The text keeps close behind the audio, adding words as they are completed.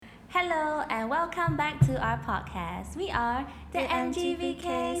Hello and welcome back to our podcast. We are the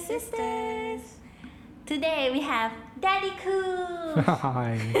MGVK Sisters. Today we have Daddy Cool.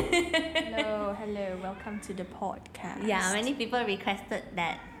 Hi. Hello, welcome to the podcast. Yeah, many people requested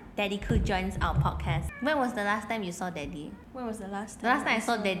that Daddy Cool joins our podcast. When was the last time you saw Daddy? When was the last time? The last time I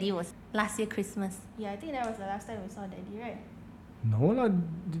saw Daddy was last year Christmas. Yeah, I think that was the last time we saw Daddy, right? No lah,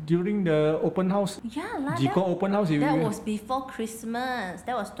 during the open house. Yeah, lah. Jiko open house. That was before Christmas.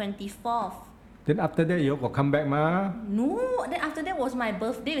 That was 24th. Then after that you got come back ma. No, then after that was my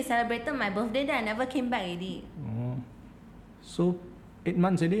birthday. We celebrated my birthday. Then I never came back already. Oh. So 8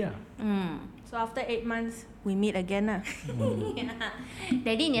 months already ah. So after 8 months, we meet again lah.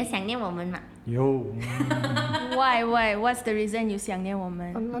 Daddy, 你有想念我们吗？有。Why? What's the reason you 想念我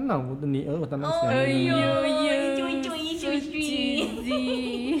们？当然我的女儿我当然想哎呦念。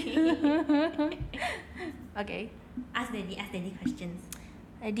Okay. Ask Daddy questions.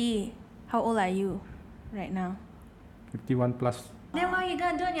 Eddie, how old are you right now? 51 plus. Then what are you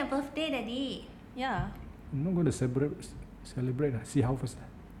gonna do on your birthday, Daddy? Yeah. I'm not going to celebrate. See how first.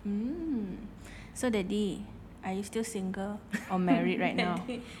 So Daddy, are you still single or married right now?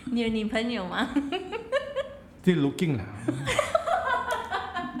 你有女朋友吗？ Still looking lah.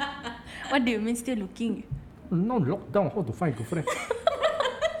 What do you mean still looking? Now lockdown, how to find girlfriend?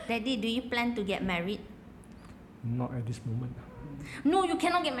 Daddy, do you plan to get married? Not at this moment. No, you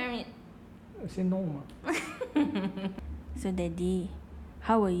cannot get married. I say no ma. So Daddy,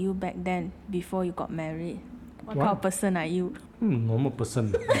 how were you back then before you got married? What What? kind of person are you? Normal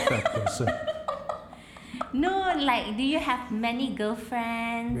person. Not that person. No, like, do you have many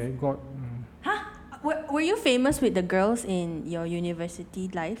girlfriends? I got. Huh? Were you famous with the girls in your university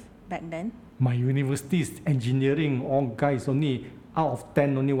life back then? My university is engineering, all guys, only out of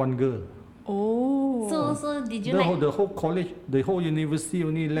 10, only one girl. Oh. So did you like? The whole college, the whole university,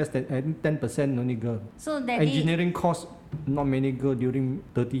 only less than 10% only girl. So Daddy, Engineering course, not many girl during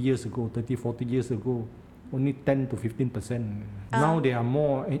 30 years ago, 30, 40 years ago, only 10 to 15%. Now there are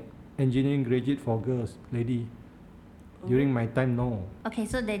more engineering graduate for girls, lady. During my time, no. okay,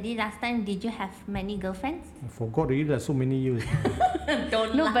 so Daddy, last time did you have many girlfriends? I forgot already, that's so many years.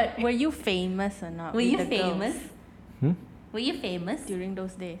 Don't No, lie. but were you famous or not? Were with you the girls famous? Were you famous? during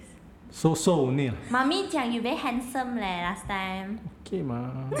those days? So only. lah. Mommy 讲 you very handsome leh last time. Okay ma.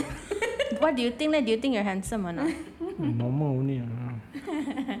 What do you think? Do you think you're handsome or not? Normal only.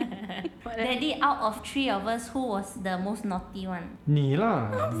 Daddy, out of 3 of us, who was the most naughty one? 你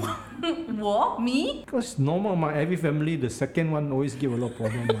啦. What? Me? Because normal ma, every family, the second one always give a lot of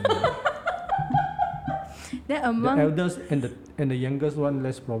problem. Then The among eldest and the youngest one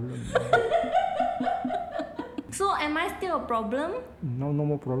less problem. So am I still a problem? Now no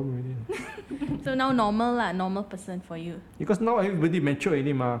more problem already. so now normal person for you. Because now everybody mature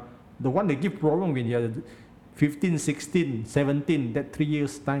already ma. The one that give problem when you're 15, 16, 17, that 3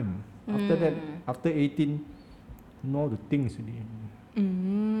 years time. After that, after 18, know the things already.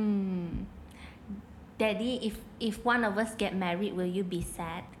 Daddy, if one of us get married, will you be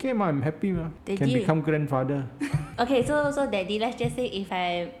sad? Okay ma, I'm happy ma. They Can did. become grandfather. Okay, so Daddy, let's just say if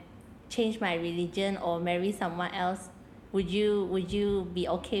I change my religion or marry someone else, would you be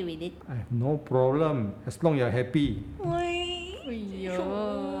okay with it? I have no problem as long you're happy.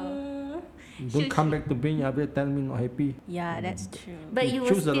 Don't come back to me after tell me not happy. Yeah, that's true. But you will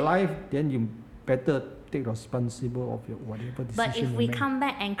choose a still, life, then you better take responsible of your whatever decision. but if you we make. come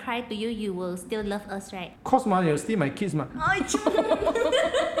back and cry to you, you will still love us, right? Cause ma, you're still my kids ma.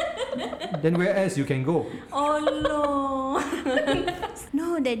 Then where else you can go? Oh no.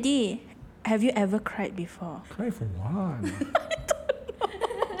 No, Daddy, have you ever cried before? Cry for what?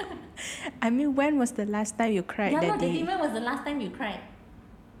 I mean, when was the last time you cried, Yeah, no, Daddy, Daddy? when was the last time you cried?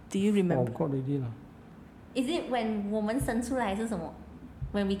 Do you remember? Forgot already lah. Is it when 我们生出来还是什么?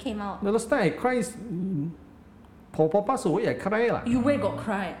 When we came out? The last time I cry is Papa pass away, I cry lah. You where got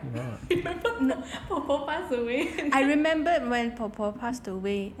cried? Yeah. Papa passed away. I remember when Papa passed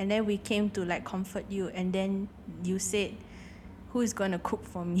away, and then we came to like comfort you, and then you said, "Who is gonna cook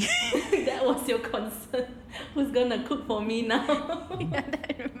for me?" That was your concern. Who's gonna cook for me now? Yeah,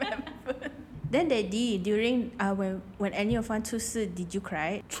 I remember. Then Daddy, during when any of us 出事, did you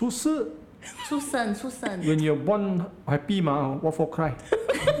cry? 出事 出生 when you're born happy ma, what for cry?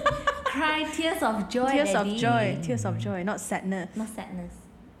 Cry tears of joy, Tears of Daddy. joy, tears of joy, not sadness. Not sadness.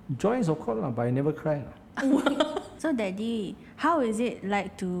 Joy is of course lah, but I never cry lah. So Daddy, how is it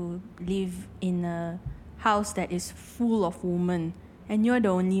like to live in a house that is full of women And you're the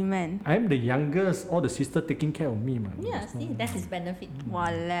only man. I'm the youngest, all the sister taking care of me, man. Yeah, see, that's his benefit.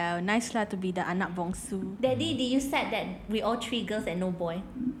 Walau, nice lah to be the anak bongsu. Daddy, did you said that we all 3 girls and no boy?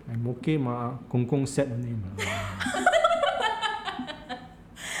 I'm okay, ma. Kong Kong set only, ma.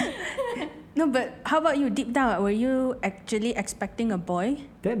 No, but how about you deep down? Were you actually expecting a boy?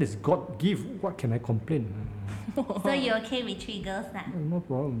 That is God give. What can I complain? So you're okay with 3 girls now? No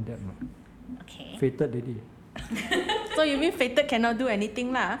problem with that, ma. Okay. Fated lady. So you mean fated cannot do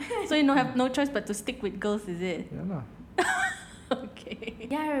anything lah? So you don't have no choice but to stick with girls, is it? Yeah, lah. Okay.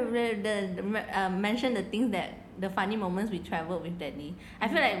 Yeah, mention the things that the funny moments we traveled with Daddy. I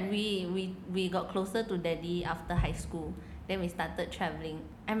feel like we got closer to Daddy after high school. Then we started traveling.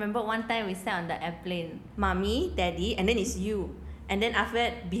 I remember one time we sat on the airplane, Mommy, Daddy, and then it's you. And then after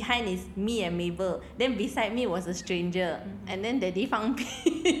that, behind is me and Mabel. Then beside me was a stranger. And then Daddy 放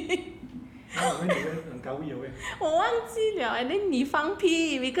屁。我忘记了 and then 你放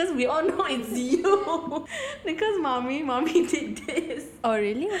屁 because we all know it's you because mommy did this. Oh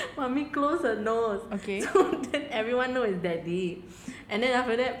really? Mommy closed her nose. Okay. So then everyone know it's Daddy. And then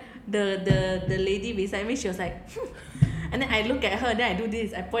after that the lady beside me, she was like and then I look at her, then I do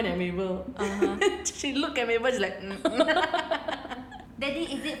this, I point at Mabel. She look at Mabel, she's like Daddy,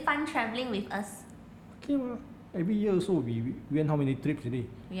 is it fun traveling with us? Okay, ma. Every year also we went how many trips today?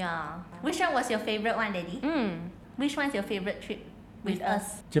 Yeah. Which one was your favorite one, Daddy? Which one's your favorite trip with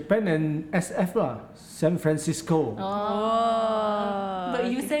us? Japan and SF lah. San Francisco. Oh. But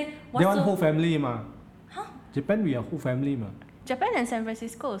you say That one so whole family, ma. Huh? Japan we are whole family, ma. Japan and San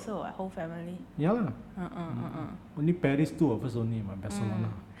Francisco also, a whole family. Yeah lah. Only Paris 2 of us only, ma. Barcelona.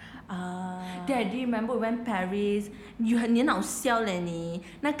 Daddy, remember we went Paris? 你很好笑嘞你，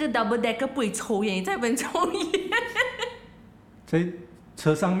那个 double decker 不会抽烟，你在那边抽烟。在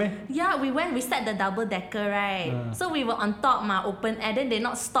车上咩？ Yeah, we sat the double decker, right? So we were on top open air. Then they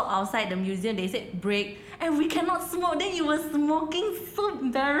not stop outside the museum. They said break, and we cannot smoke. Then you were smoking, so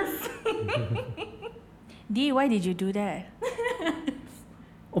embarrassing. Dee, why did you do that?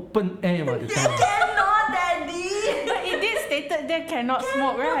 Open air, ma. Cannot, Daddy. But it did stated there cannot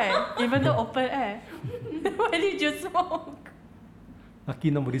smoke, right? Even though open air. Why did you smoke?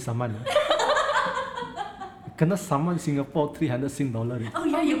 Lucky nobody saman. Kena saman Singapore 300 Sing dollar. Oh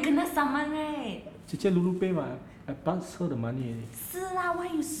yeah, you kena saman, right? Cici Lulu pay, ma. I pass her the money. 是啦 why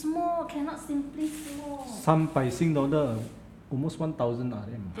you smoke? Cannot simply smoke. 300 Sing dollar, almost 1,000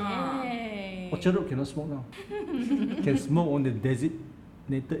 RM. Hey. Orchard Road cannot smoke now. Can smoke on the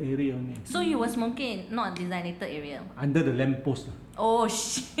designated area only. So you were smoking in not designated area? Under the lamp post. Oh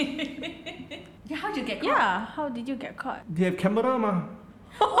shit. Yeah, how'd you get caught? Yeah, how did you get caught? They have camera, ma.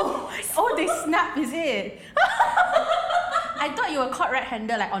 Oh, they snap, is it? I thought you were caught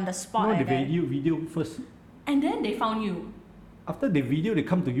right-handed, like on the spot. No, like the that. video first. And then they found you. After the video, they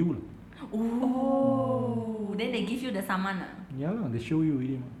come to you. Oh. Then they give you the saman. Yeah, they show you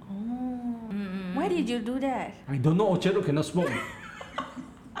already. Why did you do that? I don't know Orchard Road cannot smoke.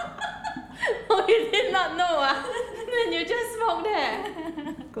 Oh, you did not know, Then you just smoked there.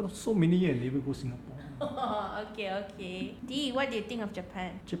 Got so many years never go Singapore. Oh, okay. Dee, what do you think of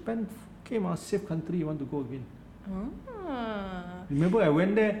Japan? Japan came a safe country. You want to go again? Ah. Remember I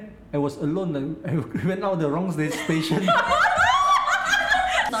went there. I was alone. I went out the wrong station.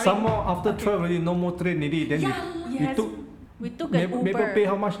 Somehow after 12 already, no more train already. Then Yes. We took an Uber. Maybe pay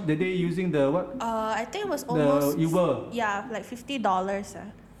how much the day using the what? I think it was almost The Uber. Yeah, like $50.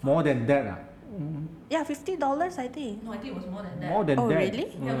 More than that. Yeah, $50 I think. No, I think it was more than that. More than Oh, that.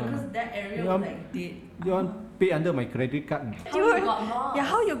 really? Yeah, because that area Yeah. was like dead. You want pay under my credit card? How you got lost? Yeah,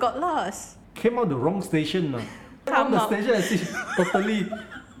 how you got lost? Came out the wrong station. Come Come the out. station I see totally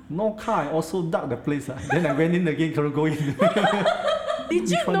no car. I also dark the place. Then I went in again, couldn't go in. Did Which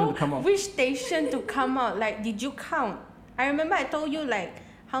you one know will come out? which station to come out? Like, did you count? I remember I told you like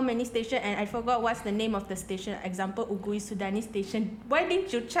how many station, and I forgot what's the name of the station. Example, Ugui Sudani Station. Why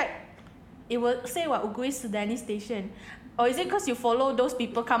didn't you check? It will say what Ugui Sudani Station. Or is it because you follow those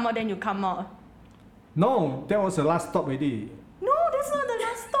people come out then you come out? No, that was the last stop already. No, that's not the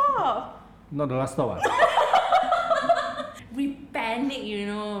last stop. Not the last stop. We panicked, you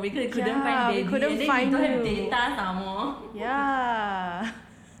know, because we couldn't Yeah, find we Daddy. couldn't and then find we don't have you. data some more. Yeah.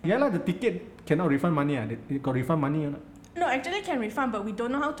 Yeah lah, the ticket cannot refund money. They got refund money or not? No, actually can refund, but we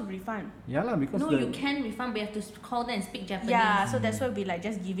don't know how to refund. Yeah lah, because No, the, you can refund, but you have to call them and speak Japanese. Yeah, so that's why we like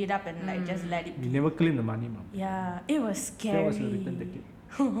just give it up and like just let it we be. never claim the money. Ma'am. Yeah, it was scary. That was a return ticket.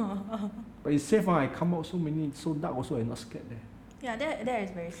 But it's safe. I come out so dark also. I'm not scared there. Yeah, that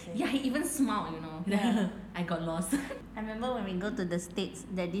is very safe. Yeah, he even smiled, you know. Yeah. I got lost. I remember when we go to the States,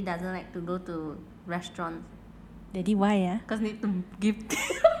 Daddy doesn't like to go to restaurants. Daddy, why? Because need to give.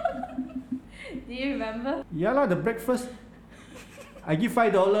 Do you remember? Yeah lah, the breakfast. I give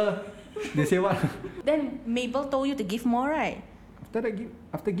 $5. They say what? Then Mabel told you to give more, right?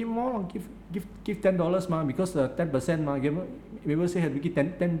 After give more, give $10 ma, because 10% ma. Mabel say have to give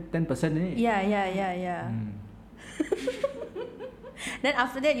 10%. Yeah. Then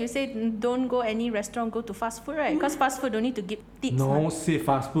after that, you said don't go any restaurant, go to fast food, right? Because fast food don't need to give tips. No, say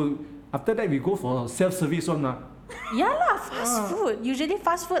fast food. After that, we go for self-service one lah. Yeah lah, fast food. Usually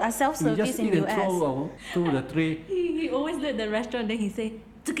fast food are We self-service just in eat and US. throw the tray. He always let the restaurant, then he say,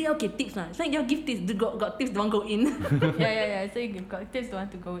 这个要给 tips lah. It's like you give tips, got tips, don't go in. yeah. So you got tips, don't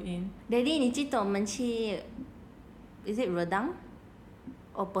want to go in. Daddy, 你记得我们去 is it Redang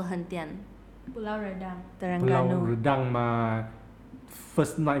or Perhentian? Pulau Redang. Pulau Terengganu. Redang ma.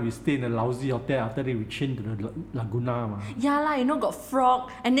 First night we stay in a lousy hotel. After that we change to the Laguna ma. Yeah lah, you know got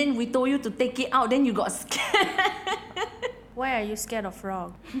frog, and then we told you to take it out, then you got scared. Why are you scared of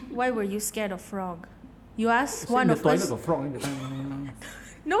frog? Why were you scared of frog? You asked So one in the of toilet us. got frog in the time.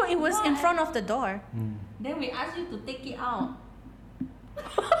 No, it was in front of the door. Then we asked you to take it out.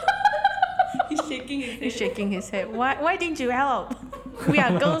 He's shaking his head. He's shaking his head. Why didn't you help? We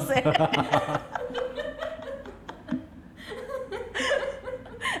are girls.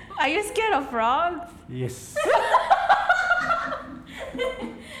 Are you scared of frogs? Yes.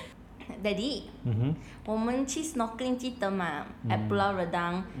 Daddy, 我们去 snorkeling 记得吗 at Pulau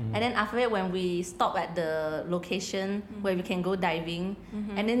Redang, and then after that when we stop at the location where we can go diving,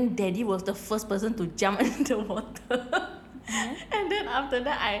 and then Daddy was the first person to jump in the water. And then after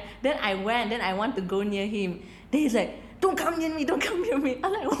that I went, then I want to go near him. Then he's like, don't come near me.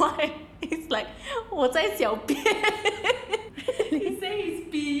 I'm like, why? He's like, 我在小便. He said he's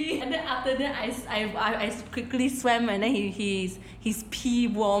peeing, and then after that I quickly swam, and then his pee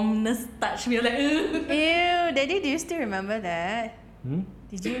warmness touched me. I'm like, ugh. Ew, Daddy, do you still remember that? Hmm?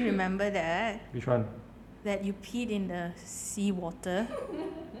 Did you remember that? Which one? That you peed in the sea water?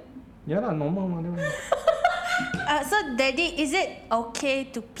 Yeah lah, normal ma. That one. So, Daddy, is it okay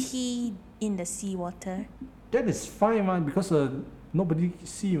to pee in the sea water? That is fine ma, because nobody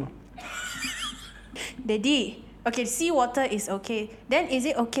see ma. Daddy, okay, sea water is okay. Then is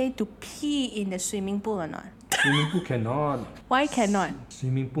it okay to pee in the swimming pool or not? Swimming pool cannot. Why cannot?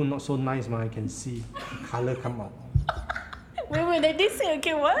 Swimming pool not so nice ma. I can see color come out. Wait, Daddy say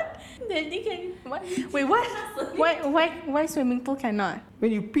okay, what? Daddy can what? Wait, what? Why swimming pool cannot?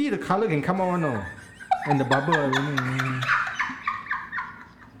 When you pee, the color can come out one no. And the bubble.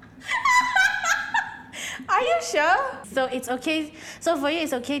 Are you sure? So it's okay. So for you,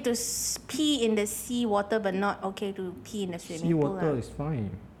 it's okay to pee in the sea water, but not okay to pee in the swimming Sea pool. water is fine.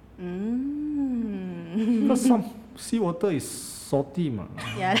 Mm. Because some sea water is salty ma.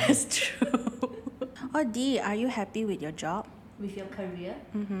 Yeah, that's true. Oh, Dee, are you happy with your job? With your career?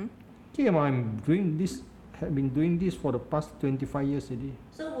 Mm-hmm. Okay ma, have been doing this for the past 25 years already.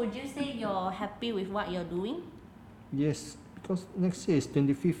 So would you say you're happy with what you're doing? Yes, because next year is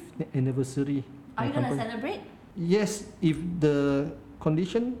 25th anniversary. Are my you gonna company. celebrate? Yes, if the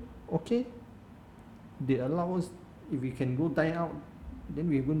condition okay, they allow us, if we can go dine out, then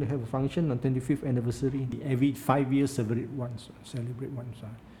we're going to have a function on 25th anniversary. Every 5 years celebrate once.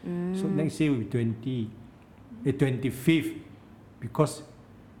 So next year will be 25th, because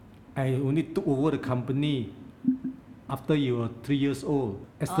I only took over the company after you were 3 years old.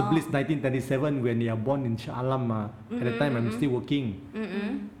 Established 1937 when you are born in Shah Alam. At the time I'm still working.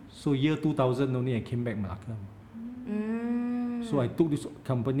 So year 2000 only I came back Malacca. So I took this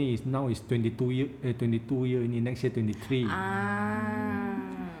company, now is 22 year, in the next year 23.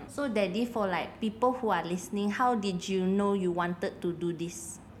 So Daddy, for like people who are listening, how did you know you wanted to do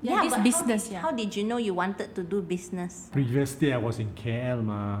this? Yeah, this but business, How did you know you wanted to do business? Previously I was in KL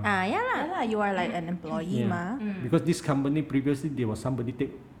ma. Yeah lah. Yeah lah, you are like an employee, ma. Because this company previously there was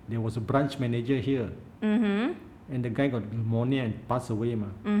a branch manager here. And the guy got pneumonia and passed away ma.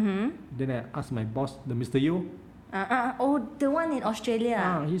 Then I asked my boss, the Mr. Yu. Oh, the one in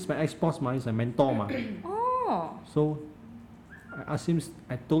Australia. He's my ex-boss ma, he's my mentor ma. Oh. So I asked him,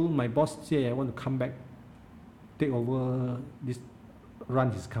 I told my boss, say I want to come back, take over this,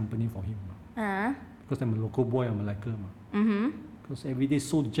 run his company for him ma. Because I'm a local boy, I'm a Malacca ma. Because every day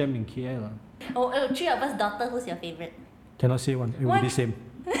so jam in KL. Oh, three of us daughter, who's your favorite? Cannot say one, everybody same.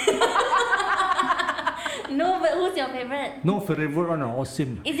 No, but who's your favorite? No favorite one, all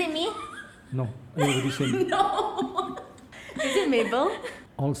same. Is it me? No, everybody same. No. Is it Mabel?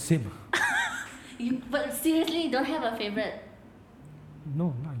 All same. But seriously, you don't have a favorite?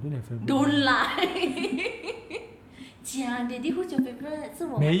 No, I don't have favorite. Don't lie. 讲 Daddy, who's your favorite? 是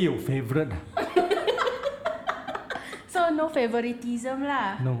我。没有 favorite. no favoritism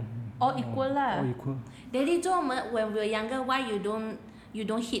lah. No. All equal lah. All equal. Daddy 做我们 when we were younger, why you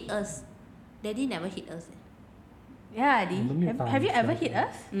don't hit us? Daddy never hit us. Yeah, Adi. 我都没有打 Have you ever 小孩 hit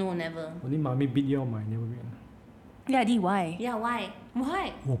us? No, never. Only mommy beat you my never beat. Yeah, Adi, why? Yeah, why?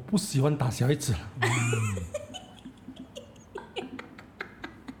 Why? 我不喜欢打小孩子。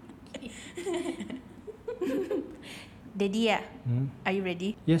 Daddy, Hmm? are you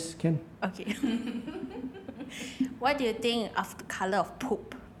ready? Yes, can. Okay. What do you think of the color of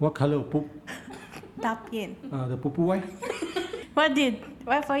poop? What color of poop? 大便. The poo poo white?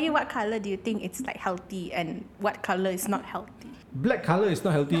 What for you? What color do you think it's like healthy, and what color is not healthy? Black color is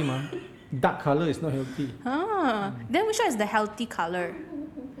not healthy, ma. Dark color is not healthy. Then which one is the healthy color?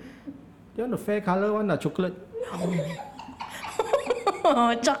 You want the fair color one, chocolate?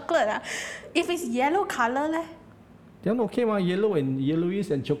 Chocolate. If it's yellow color, leh? That one okay, ma. Yellow and yellowish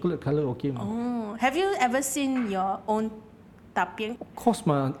and chocolate color okay, ma. Oh, have you ever seen your own 大便? Of course,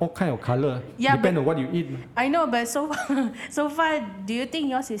 ma. All kind of color. Yeah, Depend but- on what you eat. Ma. I know, but so far, do you think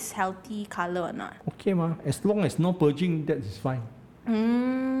yours is healthy color or not? Okay, ma. As long as no purging, that is fine.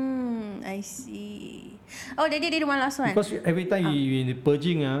 I see. Oh, they did one last one. Because every time you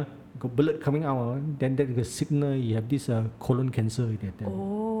purging, got blood coming out, then that the signal you have this colon cancer.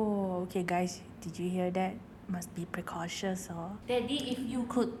 Oh, okay, guys, did you hear that? Must be precautious, or Daddy, if you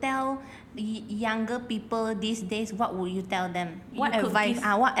could tell the younger people these days, what would you tell them? What You could advice?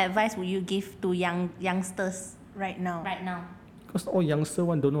 give- what advice would you give to youngsters right now. right now? Because all youngster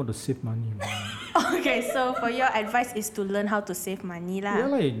one don't know how to save money. Okay, so for your advice is to learn how to save money lah. Yeah,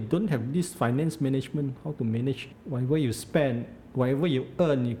 like don't have this finance management, how to manage whatever you spend, whatever you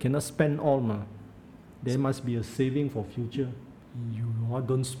earn, you cannot spend all, ma. There must be a saving for future. You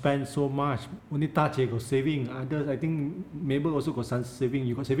don't spend so much. Only Tache got saving. Others, I think Mabel also got some saving.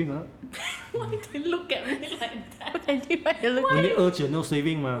 You got saving, huh? Why do you look at me like that? Only urge no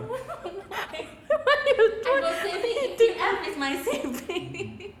saving, ma. I got saving. ETF is my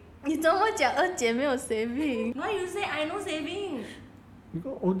saving. 你怎么讲二姐没有 saving? Why you say I no saving?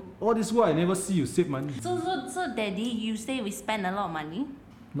 Because all this while I never see you save money. So Daddy, you say we spend a lot of money.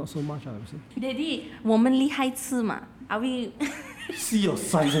 Not so much, I would say. Daddy, 我们厉害吃嘛？Are we? See your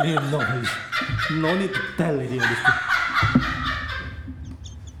size only, no need to tell already.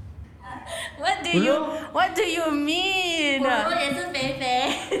 What do you mean? 我也是肥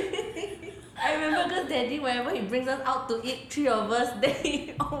肥。I remember because Daddy, whenever he brings us out to eat, three of us, then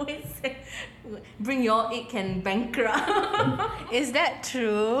he always say, "Bring your eat can bankrupt." Is that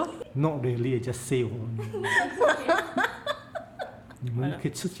true? Not really, I just say 我。你们可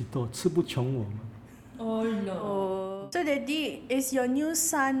以吃几多，吃不穷我们。 Oh no. Oh. So Daddy, is your new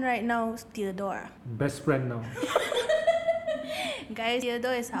son right now Theodore? Best friend now. Guys,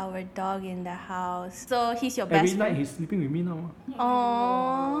 Theodore is our dog in the house. So he's your Every best night friend. he's sleeping with me now.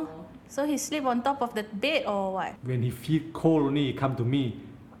 Oh. So he sleep on top of the bed or what? When he feel cold only, he come to me.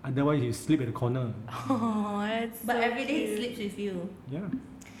 Otherwise, he sleep at the corner. Oh, that's But so every day he cute. sleeps with you. Yeah.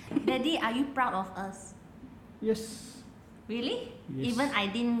 Daddy, are you proud of us? Yes. Really? Yes. Even I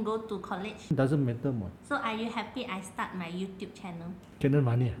didn't go to college. Doesn't matter much. So are you happy I start my YouTube channel? 给人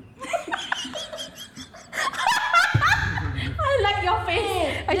money. I like your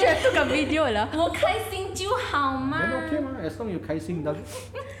face. Actually, I took a video lah. 我开心就好嘛。 Then okay ma, as long you 开心 does.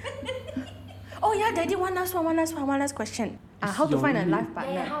 Oh yeah, Daddy, one last question. How to Your- find a you- life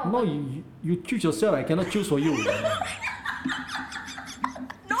partner? No, you choose yourself. I cannot choose for you.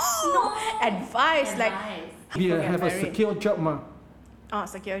 Advice, like We Get have a married. secure job ma.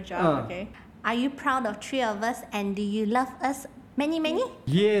 secure job. Ah. Okay. Are you proud of three of us and do you love us many?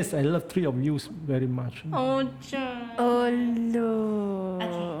 Yes, I love three of you very much. Oh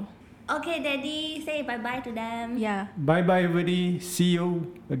no. Okay, Daddy, say bye-bye to them. Yeah. Bye bye everybody. See you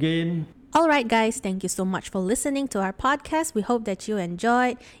again. Alright, guys, thank you so much for listening to our podcast. We hope that you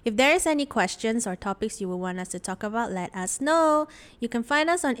enjoyed. If there is any questions or topics you would want us to talk about, let us know. You can find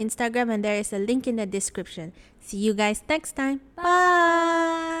us on Instagram and there is a link in the description. See you guys next time.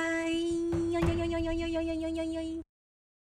 Bye.